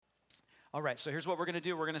All right, so here's what we're going to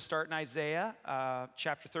do. We're going to start in Isaiah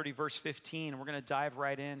chapter 30, verse 15, and we're going to dive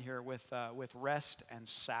right in here with rest and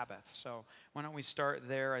Sabbath. So why don't we start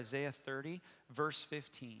there, Isaiah 30, verse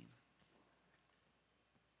 15.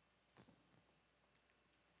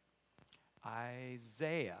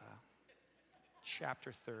 Isaiah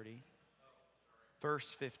chapter 30,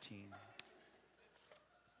 verse 15.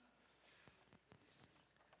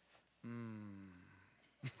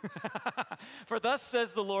 For thus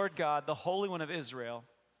says the Lord God, the Holy One of Israel,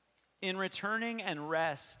 in returning and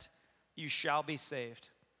rest you shall be saved.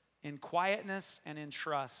 In quietness and in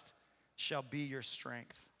trust shall be your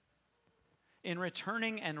strength. In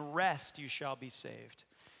returning and rest you shall be saved.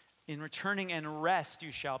 In returning and rest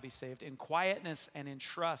you shall be saved. In quietness and in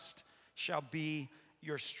trust shall be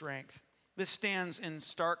your strength. This stands in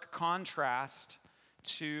stark contrast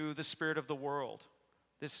to the spirit of the world.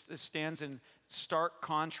 This stands in stark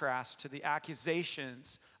contrast to the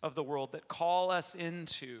accusations of the world that call us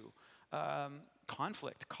into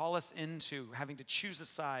conflict, call us into having to choose a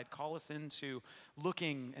side, call us into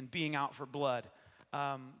looking and being out for blood.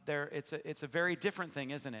 It's a very different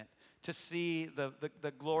thing, isn't it? To see the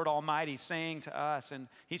Lord Almighty saying to us, and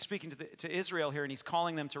he's speaking to Israel here, and he's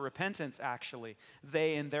calling them to repentance, actually.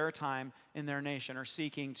 They, in their time, in their nation, are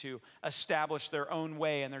seeking to establish their own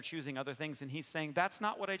way, and they're choosing other things. And he's saying, that's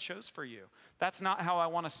not what I chose for you. That's not how I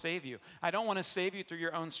want to save you. I don't want to save you through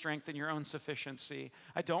your own strength and your own sufficiency.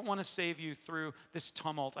 I don't want to save you through this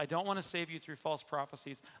tumult. I don't want to save you through false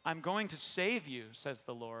prophecies. I'm going to save you, says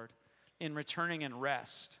the Lord, in returning and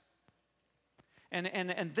rest.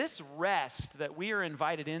 And this rest that we are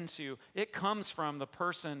invited into, it comes from the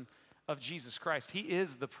person of Jesus Christ. He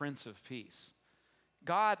is the Prince of Peace.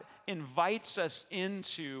 God invites us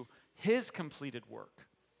into his completed work.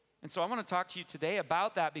 And so I want to talk to you today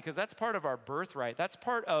about that because that's part of our birthright. That's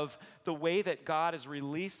part of the way that God is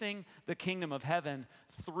releasing the kingdom of heaven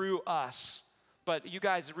through us. But you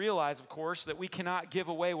guys realize, of course, that we cannot give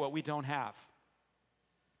away what we don't have.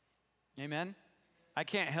 Amen? I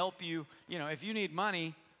can't help you, if you need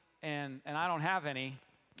money and I don't have any,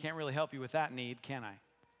 can't really help you with that need, can I?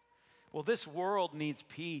 Well, this world needs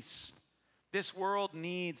peace. This world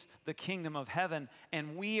needs the kingdom of heaven,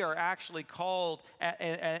 and we are actually called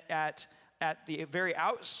at the very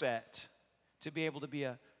outset to be able to be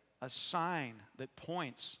a sign that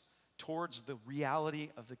points towards the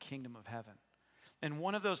reality of the kingdom of heaven. And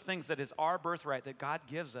one of those things that is our birthright that God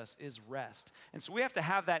gives us is rest. And so we have to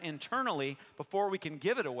have that internally before we can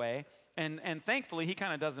give it away. And thankfully, he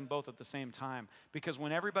kind of does them both at the same time. Because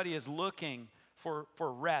when everybody is looking for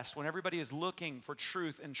rest, when everybody is looking for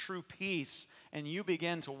truth and true peace, and you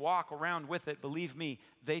begin to walk around with it, believe me,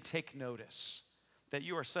 they take notice that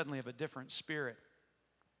you are suddenly of a different spirit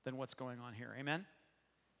than what's going on here. Amen?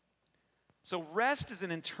 So rest is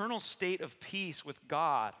an internal state of peace with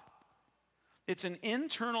God. It's an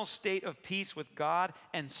internal state of peace with God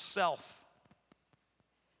and self.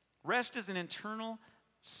 Rest is an internal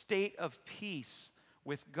state of peace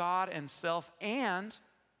with God and self and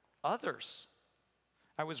others.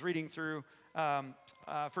 I was reading through 1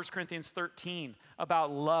 Corinthians 13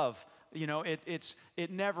 about love.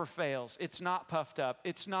 It never fails. It's not puffed up.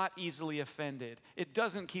 It's not easily offended. It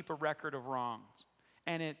doesn't keep a record of wrongs.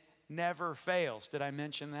 And it never fails. Did I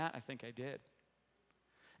mention that? I think I did.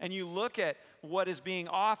 And you look at what is being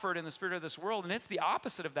offered in the spirit of this world, and it's the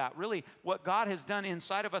opposite of that. Really, what God has done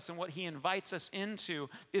inside of us and what he invites us into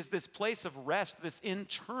is this place of rest, this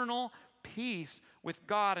internal peace with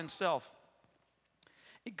God and self.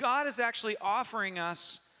 God is actually offering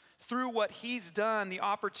us, through what he's done, the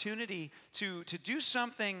opportunity to do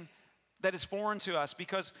something that is foreign to us,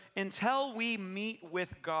 because until we meet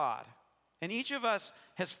with God, and each of us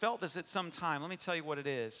has felt this at some time, let me tell you what it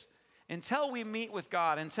is. Until we meet with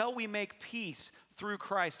God, until we make peace through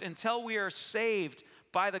Christ, until we are saved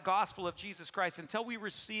by the gospel of Jesus Christ, until we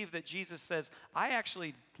receive that Jesus says, I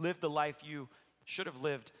actually lived the life you should have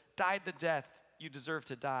lived, died the death you deserve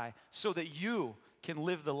to die, so that you can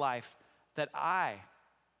live the life that I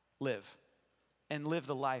live and live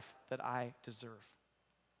the life that I deserve.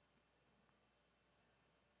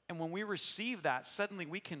 And when we receive that, suddenly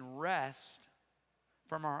we can rest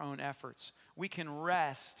from our own efforts. We can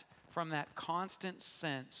rest from that constant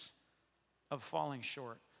sense of falling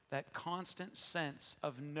short, that constant sense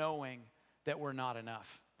of knowing that we're not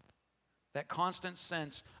enough, that constant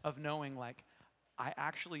sense of knowing like, I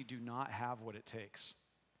actually do not have what it takes.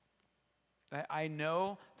 I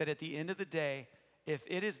know that at the end of the day, if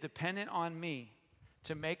it is dependent on me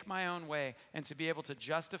to make my own way and to be able to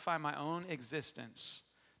justify my own existence,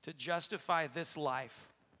 to justify this life,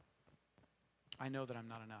 I know that I'm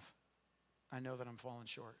not enough. I know that I'm falling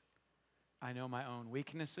short. I know my own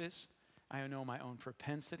weaknesses. I know my own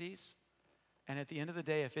propensities. And at the end of the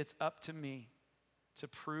day, if it's up to me to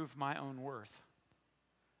prove my own worth,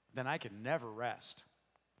 then I can never rest.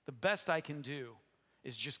 The best I can do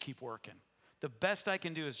is just keep working. The best I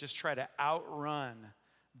can do is just try to outrun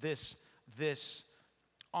this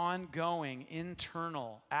ongoing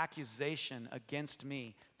internal accusation against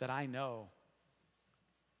me that I know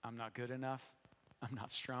I'm not good enough, I'm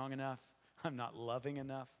not strong enough, I'm not loving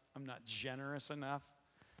enough, I'm not generous enough.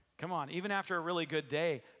 Come on, even after a really good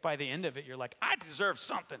day, by the end of it, you're like, I deserve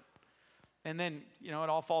something. And then, it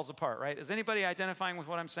all falls apart, right? Is anybody identifying with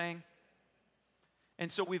what I'm saying? And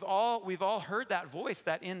so we've all heard that voice,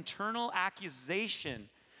 that internal accusation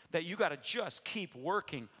that you got to just keep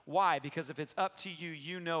working. Why? Because if it's up to you,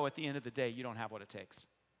 you know at the end of the day you don't have what it takes.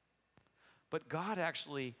 But God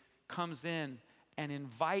actually comes in and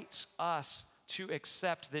invites us to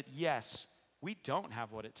accept that, yes, we don't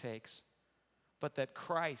have what it takes, but that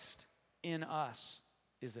Christ in us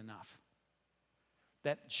is enough.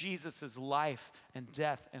 That Jesus' life and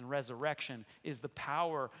death and resurrection is the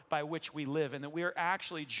power by which we live, and that we are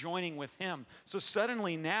actually joining with him. So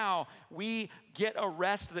suddenly now we get a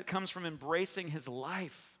rest that comes from embracing his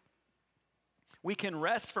life. We can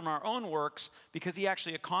rest from our own works because he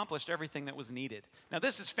actually accomplished everything that was needed. Now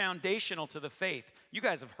this is foundational to the faith. You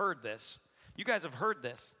guys have heard this.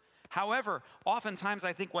 However, oftentimes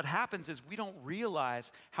I think what happens is we don't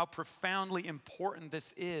realize how profoundly important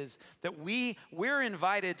this is, that we're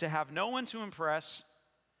invited to have no one to impress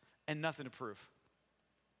and nothing to prove.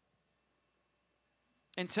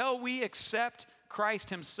 Until we accept Christ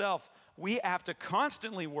himself, we have to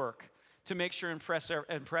constantly work to make sure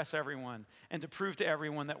impress everyone and to prove to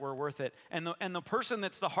everyone that we're worth it. And the person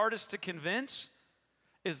that's the hardest to convince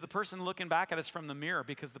is the person looking back at us from the mirror,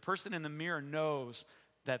 because the person in the mirror knows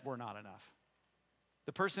that we're not enough.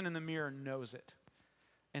 The person in the mirror knows it.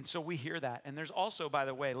 And so we hear that. And there's also, by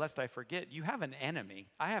the way, lest I forget, you have an enemy.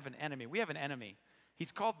 I have an enemy. We have an enemy.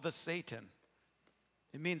 He's called the Satan.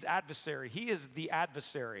 It means adversary. He is the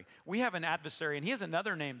adversary. We have an adversary, and he has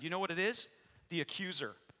another name. Do you know what it is? The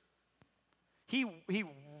accuser. He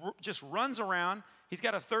just runs around. He's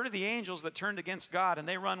got a third of the angels that turned against God, and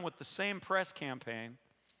they run with the same press campaign.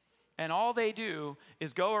 And all they do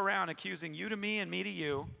is go around accusing you to me and me to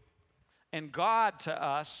you, and God to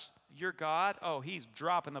us. Your God, oh, he's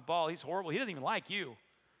dropping the ball. He's horrible. He doesn't even like you.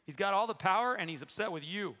 He's got all the power, and he's upset with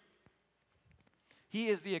you. He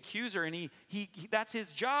is the accuser, and he that's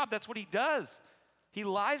his job. That's what he does. He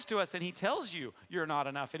lies to us, and he tells you you're not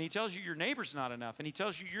enough, and he tells you your neighbor's not enough, and he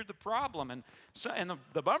tells you you're the problem. And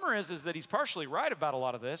the bummer is that he's partially right about a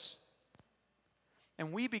lot of this.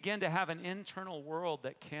 And we begin to have an internal world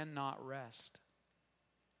that cannot rest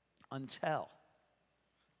until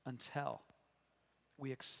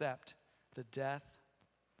we accept the death,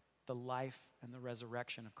 the life, and the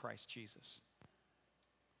resurrection of Christ Jesus.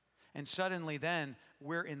 And suddenly then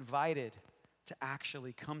we're invited to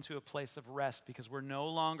actually come to a place of rest, because we're no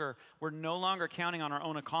longer counting on our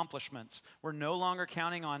own accomplishments. We're no longer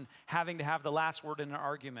counting on having to have the last word in an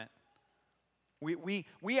argument. We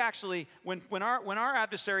actually, when our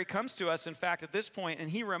adversary comes to us, in fact, at this point, and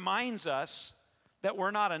he reminds us that we're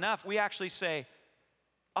not enough, we actually say,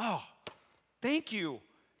 oh, thank you.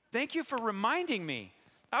 Thank you for reminding me.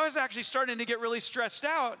 I was actually starting to get really stressed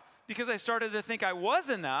out because I started to think I was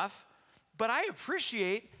enough, but I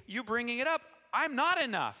appreciate you bringing it up. I'm not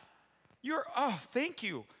enough. Thank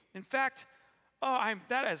you. In fact,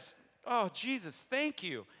 Jesus, thank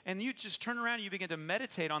you. And you just turn around and you begin to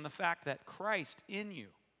meditate on the fact that Christ in you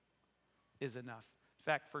is enough. In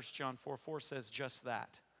fact, 1 John 4:4 says just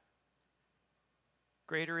that.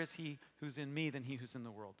 Greater is he who's in me than he who's in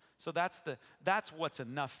the world. So that's what's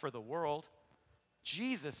enough for the world.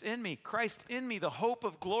 Jesus in me, Christ in me, the hope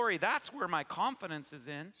of glory. That's where my confidence is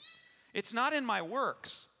in. It's not in my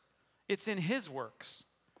works. It's in his works.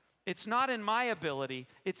 It's not in my ability,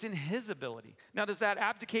 it's in his ability. Now, does that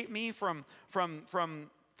abdicate me from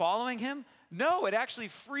following him? No, it actually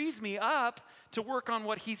frees me up to work on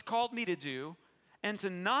what he's called me to do and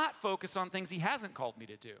to not focus on things he hasn't called me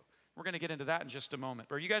to do. We're going to get into that in just a moment.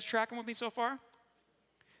 Are you guys tracking with me so far?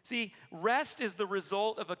 See, rest is the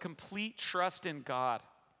result of a complete trust in God.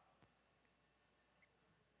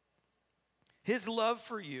 His love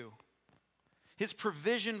for you, his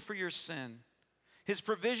provision for your sin, his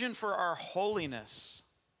provision for our holiness.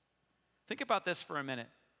 Think about this for a minute.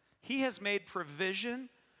 He has made provision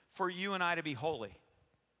for you and I to be holy.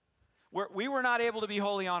 We were not able to be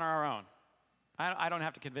holy on our own. I don't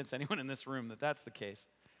have to convince anyone in this room that that's the case.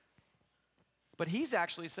 But he's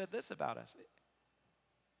actually said this about us.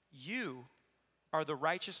 You are the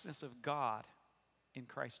righteousness of God in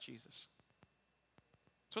Christ Jesus.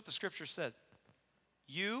 That's what the scripture said.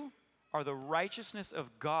 You are the righteousness of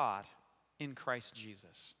God in Christ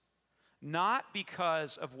Jesus. Not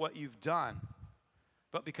because of what you've done,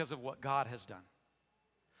 but because of what God has done.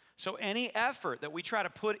 So any effort that we try to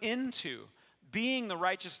put into being the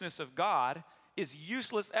righteousness of God is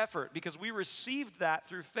useless effort because we received that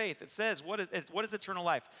through faith. It says, what is eternal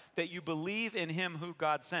life? That you believe in him who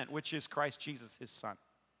God sent, which is Christ Jesus, his son.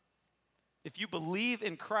 If you believe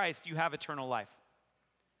in Christ, you have eternal life.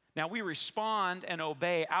 Now we respond and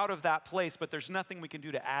obey out of that place, but there's nothing we can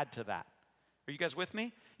do to add to that. Are you guys with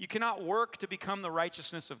me? You cannot work to become the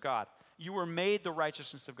righteousness of God. You were made the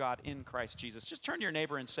righteousness of God in Christ Jesus. Just turn to your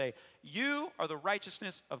neighbor and say, you are the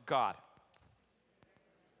righteousness of God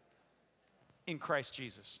in Christ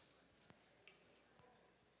Jesus.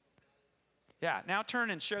 Yeah, now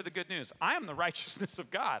turn and share the good news. I am the righteousness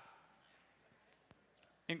of God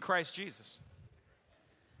in Christ Jesus.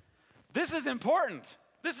 This is important.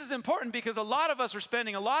 This is important because a lot of us are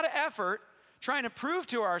spending a lot of effort trying to prove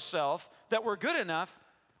to ourselves that we're good enough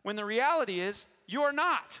when the reality is you're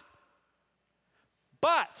not.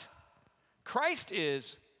 But Christ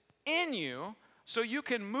is in you so you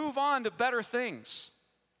can move on to better things.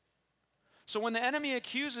 So when the enemy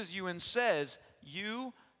accuses you and says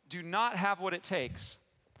you do not have what it takes,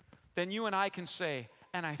 then you and I can say,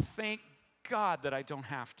 and I thank God that I don't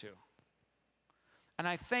have to. And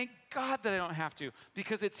I thank God that I don't have to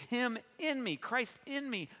because it's him in me, Christ in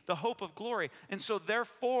me, the hope of glory. And so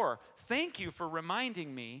therefore, thank you for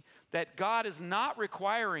reminding me that God is not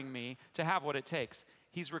requiring me to have what it takes.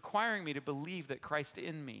 He's requiring me to believe that Christ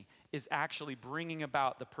in me is actually bringing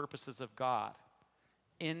about the purposes of God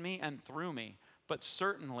in me and through me. But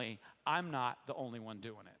certainly, I'm not the only one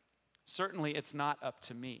doing it. Certainly, it's not up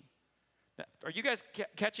to me. Are you guys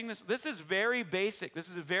catching this? This is very basic. This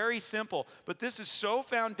is very simple, but this is so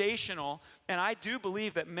foundational, and I do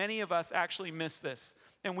believe that many of us actually miss this.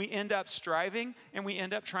 And we end up striving, and we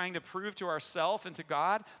end up trying to prove to ourselves and to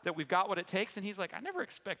God that we've got what it takes, and he's like, I never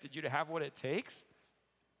expected you to have what it takes.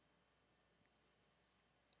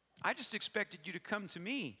 I just expected you to come to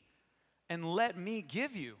me and let me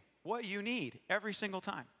give you what you need every single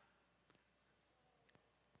time.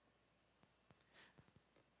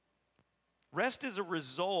 Rest is a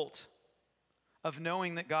result of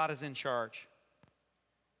knowing that God is in charge.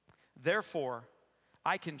 Therefore,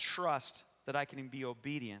 I can trust that I can be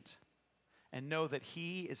obedient and know that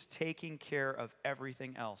he is taking care of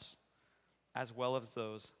everything else, as well as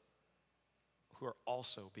those who are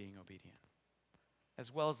also being obedient,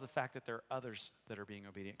 as well as the fact that there are others that are being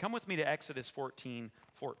obedient. Come with me to Exodus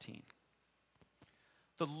 14:14.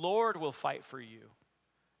 The Lord will fight for you.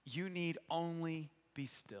 You need only be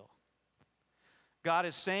still. God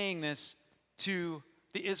is saying this to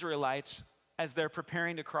the Israelites as they're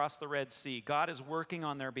preparing to cross the Red Sea. God is working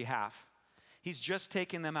on their behalf. He's just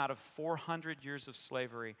taken them out of 400 years of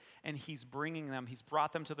slavery, and he's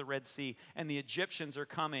brought them to the Red Sea, and the Egyptians are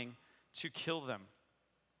coming to kill them.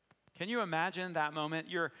 Can you imagine that moment?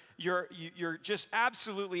 You're just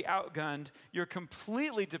absolutely outgunned. You're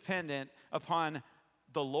completely dependent upon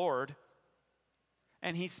the Lord.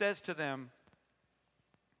 And he says to them,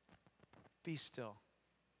 be still.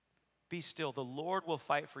 Be still. The Lord will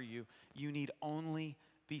fight for you. You need only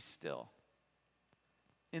be still.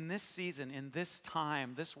 In this season, in this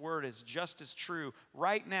time, this word is just as true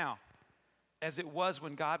right now as it was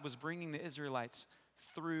when God was bringing the Israelites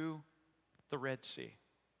through the Red Sea.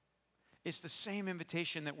 It's the same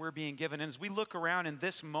invitation that we're being given. And as we look around in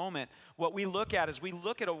this moment, what we look at is we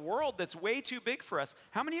look at a world that's way too big for us.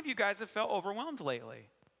 How many of you guys have felt overwhelmed lately?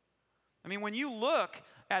 I mean, when you look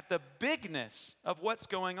at the bigness of what's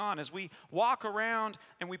going on, as we walk around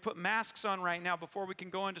and we put masks on right now before we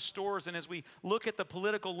can go into stores, and as we look at the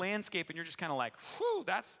political landscape, and you're just kind of like, whew,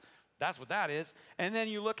 that's what that is. And then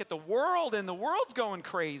you look at the world, and the world's going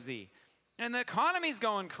crazy. And the economy's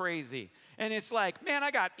going crazy. And it's like, man,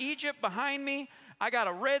 I got Egypt behind me. I got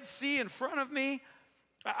a Red Sea in front of me.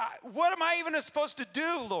 What am I even supposed to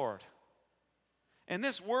do, Lord? And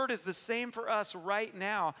this word is the same for us right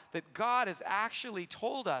now, that God has actually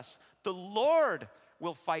told us, the Lord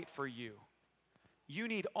will fight for you. You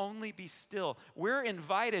need only be still. We're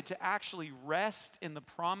invited to actually rest in the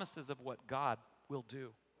promises of what God will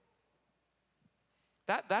do.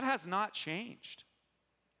 That has not changed.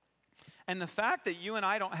 And the fact that you and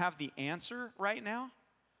I don't have the answer right now,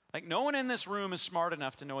 like no one in this room is smart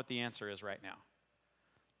enough to know what the answer is right now.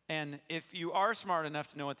 And if you are smart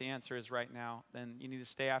enough to know what the answer is right now, then you need to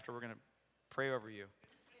stay after. We're going to pray over you.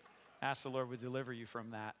 Ask the Lord to deliver you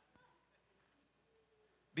from that.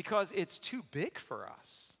 because it's too big for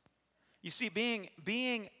us. You see,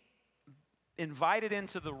 being invited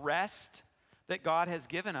into the rest that God has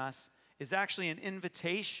given us is actually an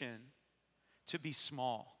invitation to be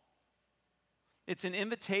small. It's an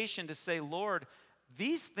invitation to say, Lord,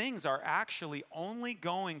 these things are actually only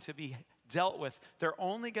going to be dealt with. They're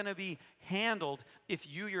only going to be handled if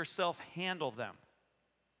you yourself handle them.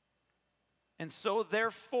 And so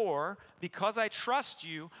therefore, because I trust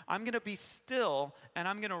you, I'm going to be still and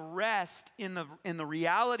I'm going to rest in the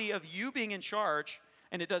reality of you being in charge.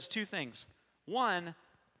 And it does two things. One,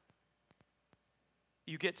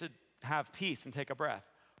 you get to have peace and take a breath.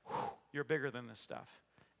 Whew, you're bigger than this stuff.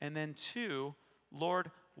 And then two,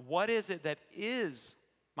 Lord, what is it that is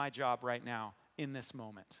my job right now in this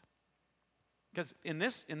moment? Because in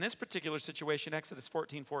this particular situation, Exodus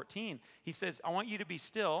 14:14, he says, I want you to be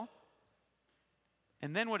still.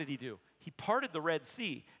 And then what did he do? He parted the Red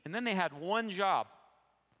Sea, and then they had one job.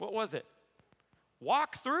 What was it?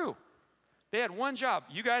 Walk through. They had one job.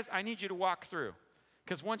 You guys, I need you to walk through.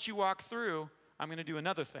 Because once you walk through, I'm going to do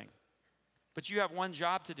another thing. But you have one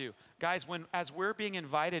job to do. Guys, as we're being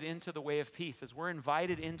invited into the way of peace, as we're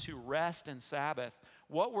invited into rest and Sabbath,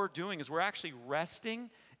 what we're doing is we're actually resting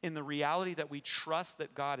in the reality that we trust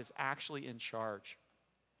that God is actually in charge.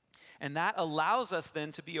 And that allows us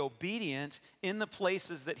then to be obedient in the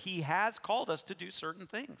places that he has called us to do certain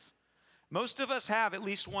things. Most of us have at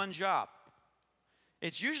least one job.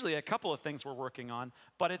 It's usually a couple of things we're working on,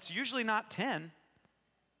 but it's usually not 10.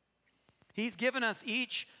 He's given us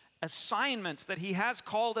each assignments that he has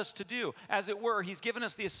called us to do. As it were, he's given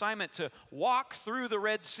us the assignment to walk through the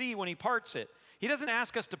Red Sea when he parts it. He doesn't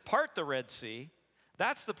ask us to part the Red Sea.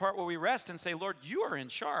 That's the part where we rest and say, Lord, you are in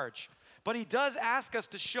charge. But he does ask us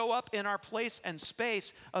to show up in our place and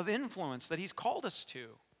space of influence that he's called us to.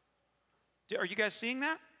 Are you guys seeing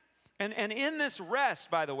that? And in this rest,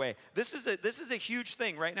 by the way, this is a huge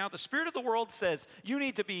thing right now. The spirit of the world says you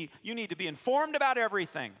need to be informed about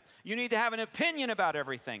everything. You need to have an opinion about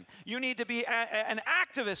everything. You need to be an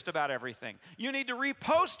activist about everything. You need to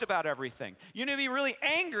repost about everything. You need to be really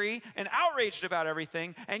angry and outraged about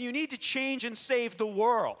everything, and you need to change and save the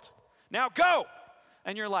world. Now go!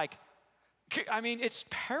 And you're like, I mean, it's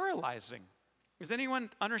paralyzing. Is anyone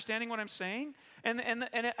understanding what I'm saying? And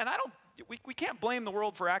I don't. We can't blame the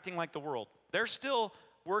world for acting like the world. They're still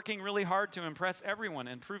working really hard to impress everyone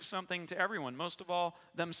and prove something to everyone, most of all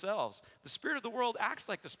themselves. The spirit of the world acts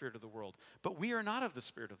like the spirit of the world, but we are not of the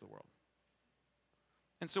spirit of the world.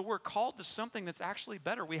 And so we're called to something that's actually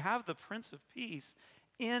better. We have the Prince of Peace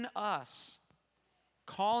in us,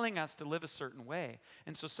 calling us to live a certain way.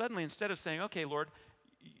 And so suddenly, instead of saying, okay, Lord,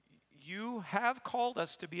 you have called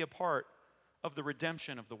us to be a part of the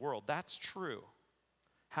redemption of the world. That's true.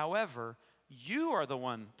 However, you are the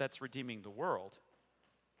one that's redeeming the world.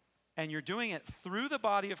 And you're doing it through the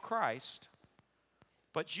body of Christ,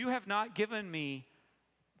 but you have not given me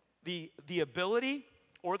the ability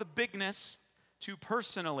or the bigness to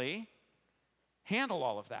personally handle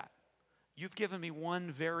all of that. You've given me one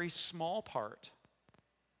very small part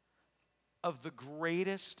of the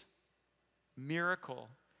greatest miracle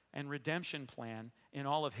and redemption plan in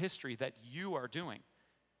all of history that you are doing.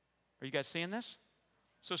 Are you guys seeing this?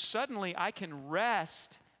 So suddenly I can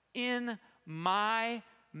rest in my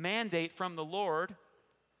mandate from the Lord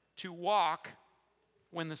to walk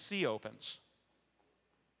when the sea opens.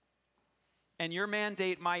 And your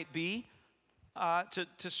mandate might be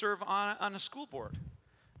to serve on a school board.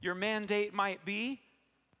 Your mandate might be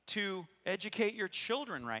to educate your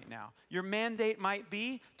children right now. Your mandate might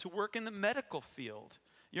be to work in the medical field.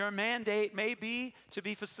 Your mandate may be to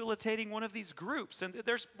be facilitating one of these groups. And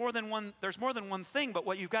there's more than one thing, but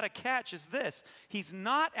what you've got to catch is this. He's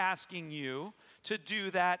not asking you to do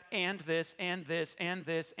that and this and this and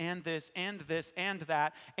this and this and this and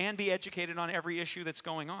that and be educated on every issue that's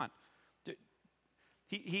going on.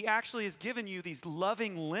 He actually has given you these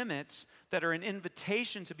loving limits that are an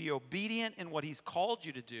invitation to be obedient in what he's called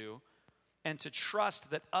you to do and to trust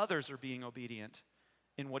that others are being obedient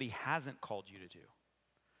in what he hasn't called you to do.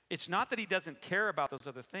 It's not that he doesn't care about those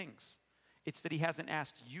other things. It's that he hasn't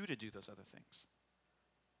asked you to do those other things.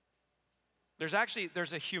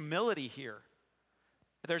 There's a humility here.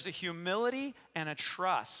 There's a humility and a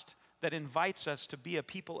trust that invites us to be a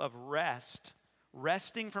people of rest,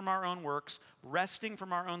 resting from our own works, resting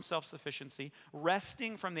from our own self-sufficiency,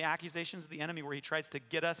 resting from the accusations of the enemy where he tries to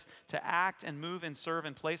get us to act and move and serve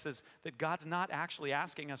in places that God's not actually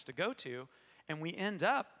asking us to go to, and we end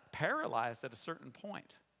up paralyzed at a certain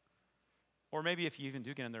point. Or maybe if you even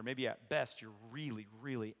do get in there, maybe at best you're really,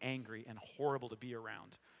 really angry and horrible to be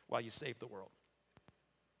around while you save the world.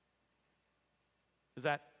 Is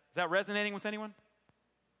that resonating with anyone?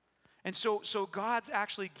 And so God's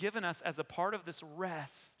actually given us as a part of this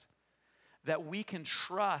rest that we can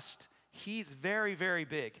trust He's very, very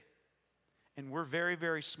big and we're very,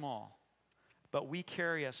 very small, but we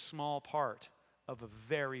carry a small part of a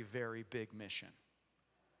very, very big mission.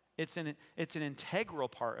 It's an integral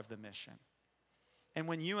part of the mission. And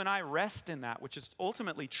when you and I rest in that, which is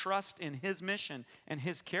ultimately trust in His mission and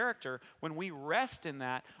His character, when we rest in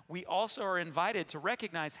that, we also are invited to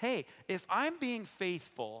recognize, hey, if I'm being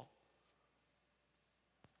faithful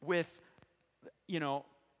with,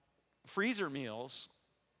 freezer meals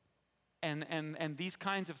and these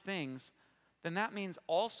kinds of things, then that means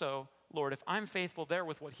also, Lord, if I'm faithful there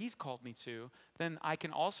with what He's called me to, then I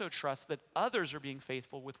can also trust that others are being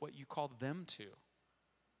faithful with what you called them to.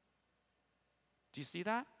 Do you see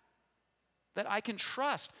that? That I can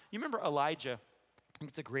trust. You remember Elijah? I think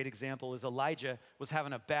it's a great example, is Elijah was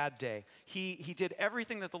having a bad day. He did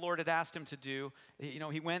everything that the Lord had asked him to do.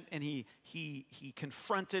 He went and he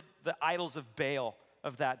confronted the idols of Baal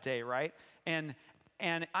of that day, right? And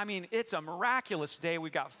I mean, it's a miraculous day.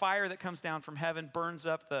 We've got fire that comes down from heaven,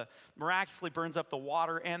 miraculously burns up the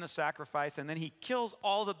water and the sacrifice, and then he kills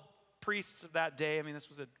all the priests of that day. I mean, this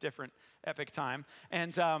was a different epic time.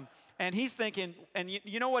 And he's thinking, and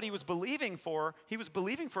you know what he was believing for? He was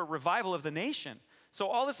believing for a revival of the nation. So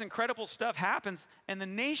all this incredible stuff happens, and the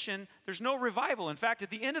nation, there's no revival. In fact, at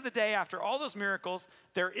the end of the day, after all those miracles,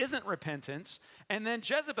 there isn't repentance. And then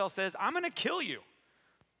Jezebel says, I'm going to kill you.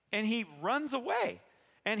 And he runs away.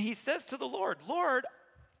 And he says to the Lord, Lord,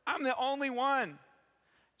 I'm the only one.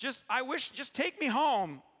 Just take me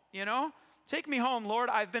home, Take me home, Lord.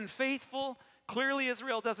 I've been faithful. Clearly,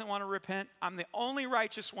 Israel doesn't want to repent. I'm the only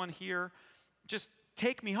righteous one here. Just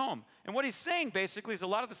take me home. And what he's saying basically is a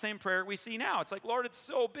lot of the same prayer we see now. It's like, Lord, it's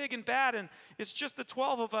so big and bad, and it's just the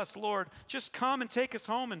 12 of us, Lord. Just come and take us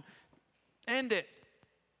home and end it.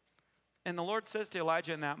 And the Lord says to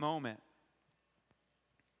Elijah in that moment,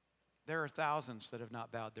 there are thousands that have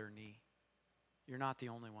not bowed their knee. You're not the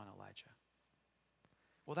only one, Elijah.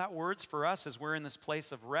 Well, that word's for us as we're in this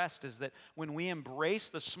place of rest is that when we embrace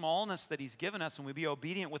the smallness that He's given us and we be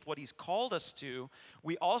obedient with what He's called us to,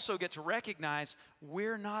 we also get to recognize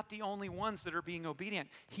we're not the only ones that are being obedient.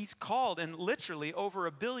 He's called, and literally over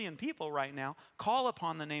 1 billion people right now call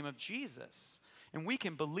upon the name of Jesus. And we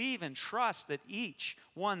can believe and trust that each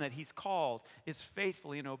one that He's called is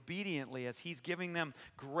faithfully and obediently as He's giving them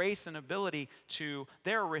grace and ability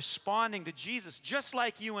they're responding to Jesus just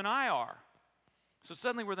like you and I are. So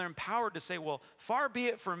suddenly they're empowered to say, well, far be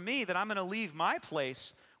it from me that I'm going to leave my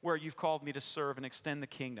place where you've called me to serve and extend the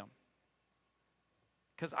kingdom.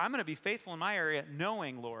 Because I'm going to be faithful in my area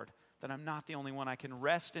knowing, Lord, that I'm not the only one. I can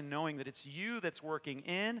rest in knowing that it's you that's working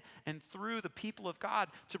in and through the people of God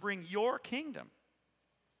to bring your kingdom.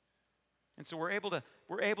 And so we're able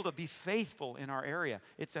to be faithful in our area.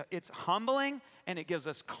 It's humbling, and it gives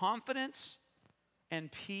us confidence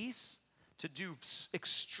and peace to do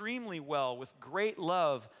extremely well with great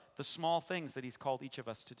love the small things that He's called each of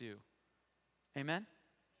us to do. Amen?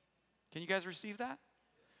 Can you guys receive that?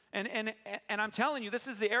 And I'm telling you, this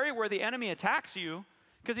is the area where the enemy attacks you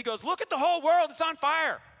because he goes, look at the whole world, it's on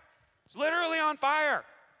fire. It's literally on fire.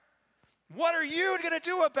 What are you going to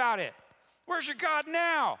do about it? Where's your God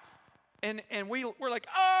now? And we're like,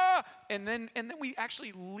 and then we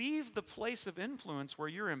actually leave the place of influence where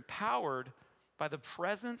you're empowered by the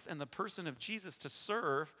presence and the person of Jesus to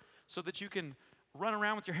serve so that you can run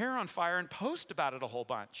around with your hair on fire and post about it a whole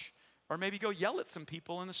bunch. Or maybe go yell at some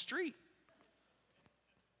people in the street.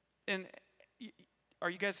 And are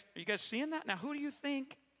you guys seeing that? Now, who do you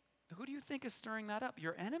think is stirring that up?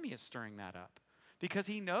 Your enemy is stirring that up because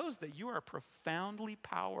he knows that you are profoundly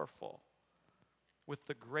powerful with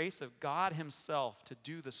the grace of God Himself to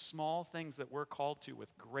do the small things that we're called to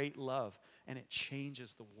with great love, and it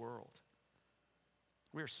changes the world.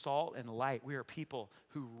 We are salt and light. We are people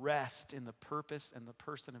who rest in the purpose and the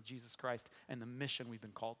person of Jesus Christ and the mission we've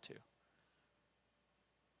been called to.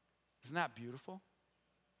 Isn't that beautiful?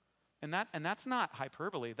 And that's not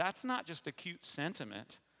hyperbole. That's not just a cute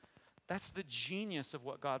sentiment. That's the genius of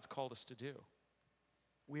what God's called us to do.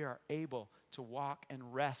 We are able to walk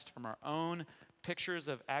and rest from our own pictures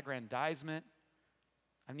of aggrandizement.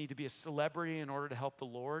 I need to be a celebrity in order to help the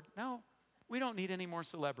Lord. No, we don't need any more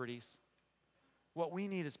celebrities. What we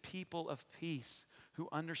need is people of peace who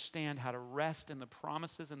understand how to rest in the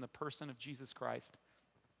promises and the person of Jesus Christ,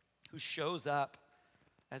 who shows up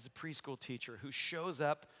as a preschool teacher, who shows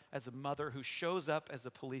up as a mother, who shows up as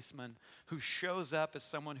a policeman, who shows up as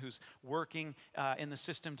someone who's working in the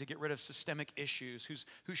system to get rid of systemic issues,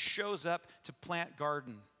 who shows up to plant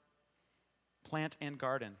garden. Plant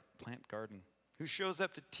garden. Who shows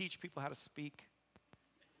up to teach people how to speak.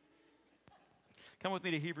 Come with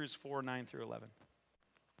me to Hebrews 4, 9 through 11.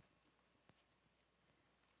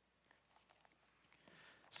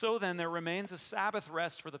 So then there remains a Sabbath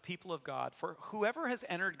rest for the people of God. For whoever has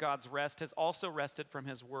entered God's rest has also rested from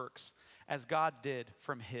his works, as God did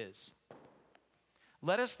from his.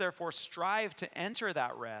 Let us therefore strive to enter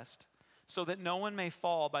that rest, so that no one may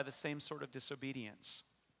fall by the same sort of disobedience.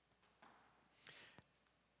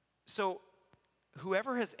 So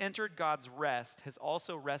whoever has entered God's rest has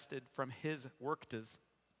also rested from his work.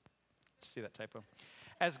 See that typo?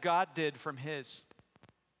 As God did from his.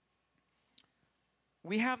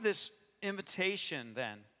 We have this invitation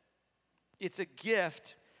then. It's a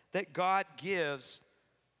gift that God gives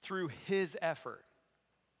through his effort.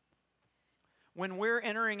 When we're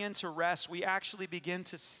entering into rest, we actually begin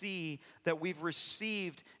to see that we've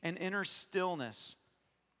received an inner stillness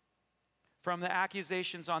from the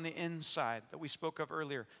accusations on the inside that we spoke of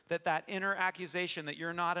earlier. That inner accusation that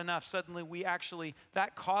you're not enough, suddenly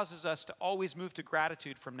that causes us to always move to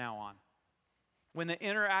gratitude from now on. When the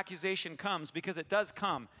inner accusation comes, because it does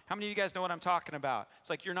come. How many of you guys know what I'm talking about? It's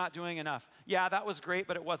like, you're not doing enough. Yeah, that was great,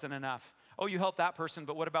 but it wasn't enough. Oh, you helped that person,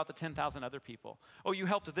 but what about the 10,000 other people? Oh, you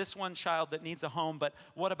helped this one child that needs a home, but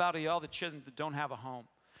what about all the children that don't have a home?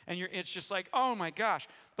 And it's just like, oh my gosh.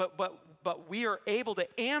 But we are able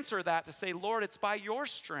to answer that to say, Lord, it's by your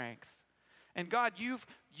strength. And God,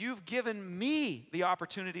 you've given me the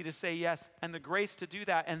opportunity to say yes and the grace to do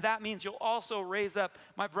that. And that means you'll also raise up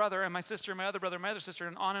my brother and my sister and my other brother and my other sister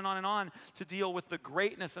and on and on and on to deal with the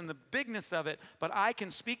greatness and the bigness of it. But I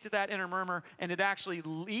can speak to that inner murmur, and it actually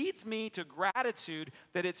leads me to gratitude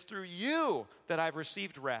that it's through you that I've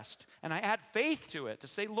received rest. And I add faith to it to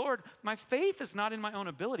say, Lord, my faith is not in my own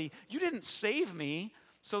ability. You didn't save me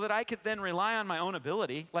so that I could then rely on my own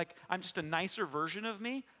ability, like I'm just a nicer version of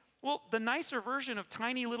me. Well, the nicer version of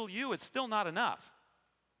tiny little you is still not enough.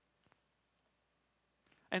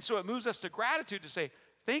 And so it moves us to gratitude to say,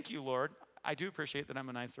 thank you, Lord. I do appreciate that I'm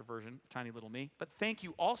a nicer version of tiny little me, but thank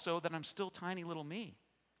you also that I'm still tiny little me.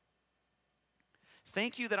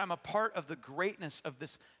 Thank you that I'm a part of the greatness of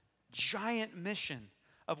this giant mission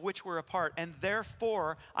of which we're a part, and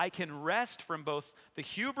therefore I can rest from both the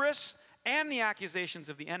hubris and the accusations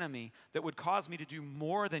of the enemy that would cause me to do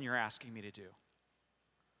more than you're asking me to do.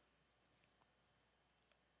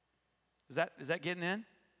 Is that getting in?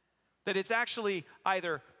 That it's actually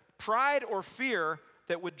either pride or fear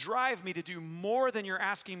that would drive me to do more than you're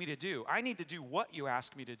asking me to do. I need to do what you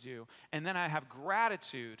ask me to do. And then I have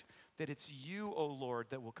gratitude that it's you, O Lord,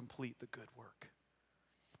 that will complete the good work.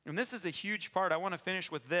 And this is a huge part. I want to finish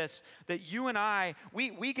with this, that you and I,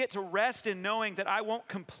 we get to rest in knowing that I won't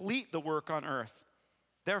complete the work on earth.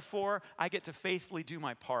 Therefore, I get to faithfully do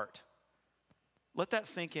my part. Let that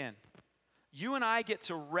sink in. You and I get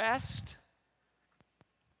to rest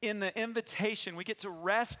in the invitation. We get to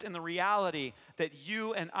rest in the reality that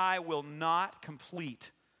you and I will not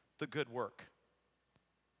complete the good work.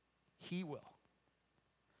 He will.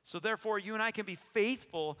 So therefore, you and I can be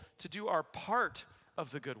faithful to do our part of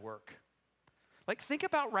the good work. Like, think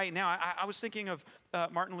about right now. I was thinking of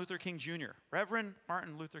Martin Luther King Jr., Reverend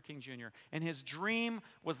Martin Luther King Jr., and his dream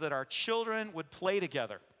was that our children would play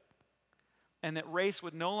together, and that race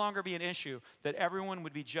would no longer be an issue, that everyone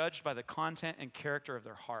would be judged by the content and character of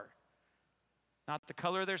their heart. Not the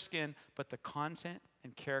color of their skin, but the content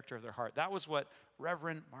and character of their heart. That was what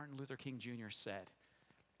Reverend Martin Luther King Jr. said.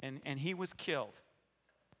 And he was killed.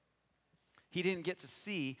 He didn't get to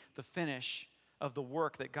see the finish of the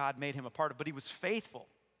work that God made him a part of, but he was faithful.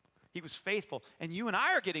 He was faithful. And you and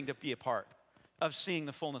I are getting to be a part of seeing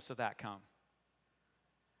the fullness of that come.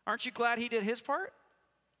 Aren't you glad he did his part?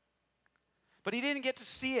 But he didn't get to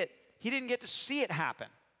see it. He didn't get to see it happen.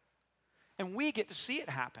 And we get to see it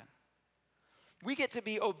happen. We get to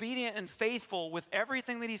be obedient and faithful with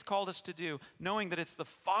everything that he's called us to do, knowing that it's the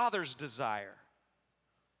Father's desire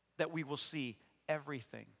that we will see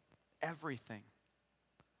everything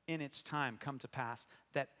in its time come to pass,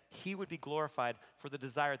 that he would be glorified for the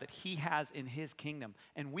desire that he has in his kingdom.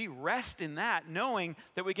 And we rest in that, knowing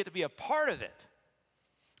that we get to be a part of it.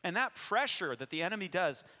 And that pressure that the enemy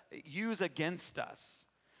does use against us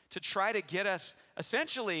to try to get us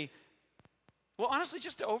essentially, well, honestly,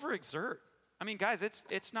 just to overexert. I mean, guys,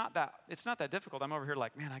 it's not that difficult. I'm over here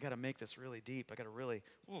like, man, I got to make this really deep.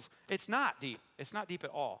 It's not deep. It's not deep at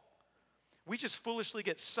all. We just foolishly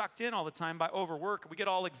get sucked in all the time by overwork. We get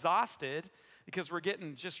all exhausted because we're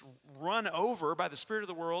getting just run over by the spirit of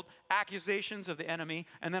the world, accusations of the enemy,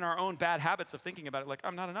 and then our own bad habits of thinking about it. Like,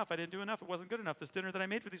 I'm not enough. I didn't do enough. It wasn't good enough. This dinner that I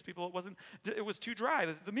made for these people, it was too dry.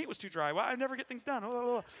 The meat was too dry. Well, I never get things done.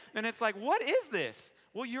 And it's like, what is this?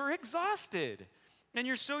 Well, you're exhausted. And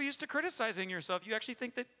you're so used to criticizing yourself, you actually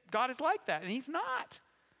think that God is like that, and he's not.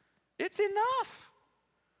 It's enough.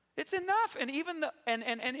 It's enough. And even and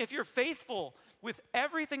if you're faithful with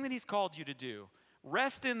everything that he's called you to do,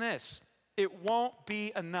 rest in this. It won't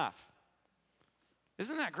be enough.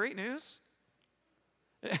 Isn't that great news?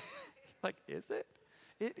 Like, is it?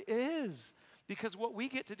 It is. Because what we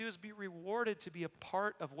get to do is be rewarded to be a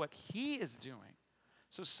part of what he is doing.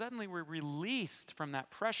 So suddenly we're released from that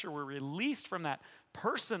pressure. We're released from that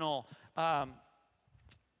personal, that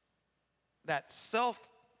self.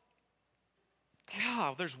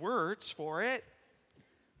 God, there's words for it.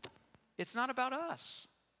 It's not about us.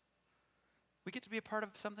 We get to be a part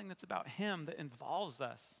of something that's about him, that involves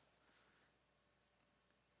us.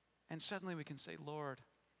 And suddenly we can say, Lord,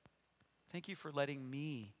 thank you for letting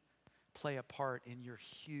me play a part in your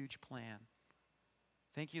huge plan.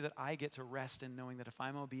 Thank you that I get to rest in knowing that if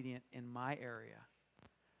I'm obedient in my area,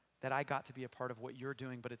 that I got to be a part of what you're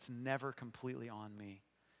doing, but it's never completely on me.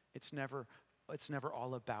 It's never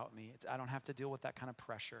all about me. I don't have to deal with that kind of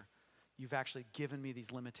pressure. You've actually given me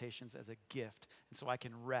these limitations as a gift, and so I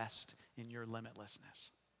can rest in your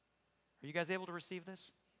limitlessness. Are you guys able to receive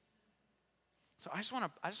this? So I just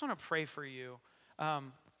want to pray for you.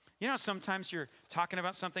 You know, sometimes you're talking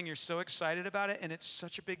about something, you're so excited about it, and it's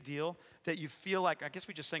such a big deal that you feel like, I guess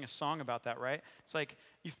we just sang a song about that, right? It's like,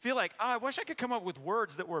 you feel like, I wish I could come up with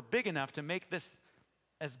words that were big enough to make this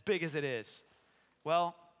as big as it is.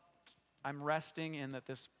 Well, I'm resting in that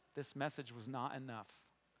this message was not enough.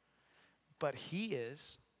 But he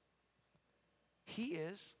is,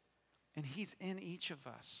 and he's in each of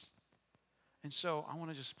us. And so I want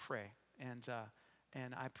to just pray, and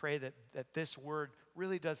I pray that this word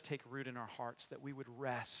really does take root in our hearts, that we would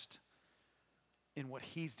rest in what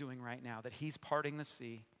he's doing right now, that he's parting the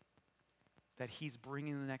sea, that he's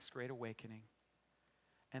bringing the next great awakening,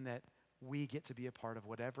 and that we get to be a part of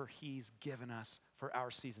whatever he's given us for our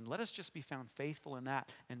season. Let us just be found faithful in that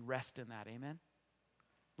and rest in that, amen?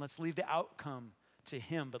 Let's leave the outcome to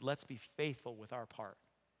him, but let's be faithful with our part.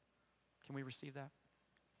 Can we receive that?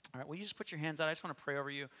 All right, well, you just put your hands out. I just want to pray over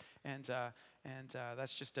you, and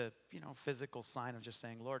that's just a physical sign of just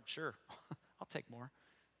saying, Lord, sure, I'll take more.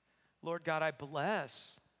 Lord God, I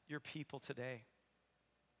bless your people today.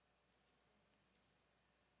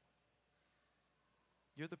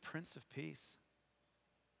 You're the Prince of Peace.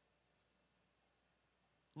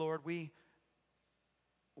 Lord, we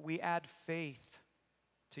add faith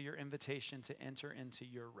to your invitation to enter into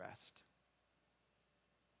your rest.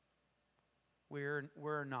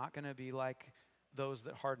 We're not going to be like those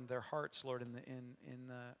that hardened their hearts, Lord,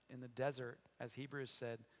 in the desert, as Hebrews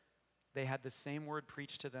said. They had the same word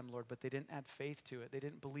preached to them, Lord, but they didn't add faith to it. They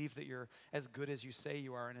didn't believe that you're as good as you say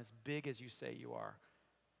you are and as big as you say you are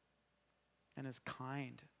and as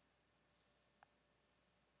kind.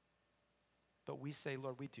 But we say,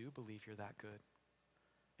 Lord, we do believe you're that good.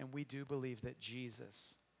 And we do believe that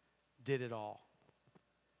Jesus did it all.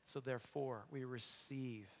 So therefore, we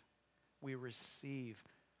receive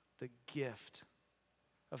the gift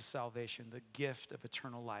of salvation, the gift of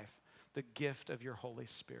eternal life, the gift of your Holy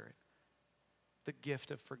Spirit, the gift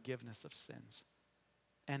of forgiveness of sins,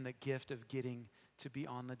 and the gift of getting to be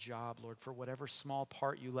on the job, Lord, for whatever small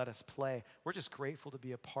part you let us play. We're just grateful to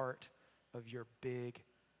be a part of your big,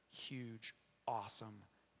 huge, awesome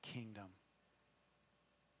kingdom.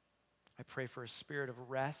 I pray for a spirit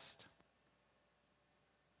of rest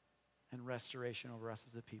and restoration over us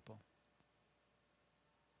as a people.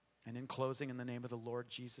 And in closing, in the name of the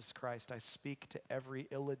Lord Jesus Christ, I speak to every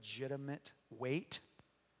illegitimate weight,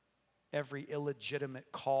 every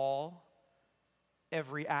illegitimate call,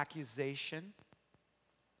 every accusation,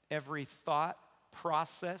 every thought,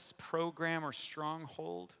 process, program, or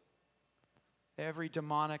stronghold, every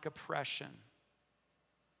demonic oppression,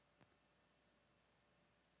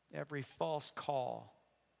 every false call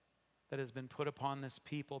that has been put upon this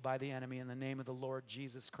people by the enemy in the name of the Lord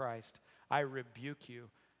Jesus Christ. I rebuke you.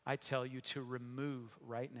 I tell you to remove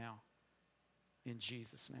right now in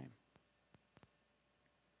Jesus' name.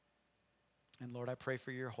 And Lord, I pray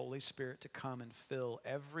for your Holy Spirit to come and fill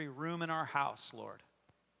every room in our house, Lord.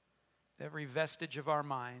 Every vestige of our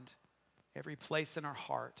mind, every place in our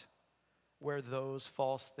heart where those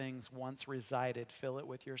false things once resided, fill it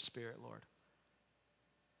with your Spirit, Lord.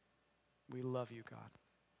 We love you, God.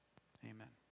 Amen.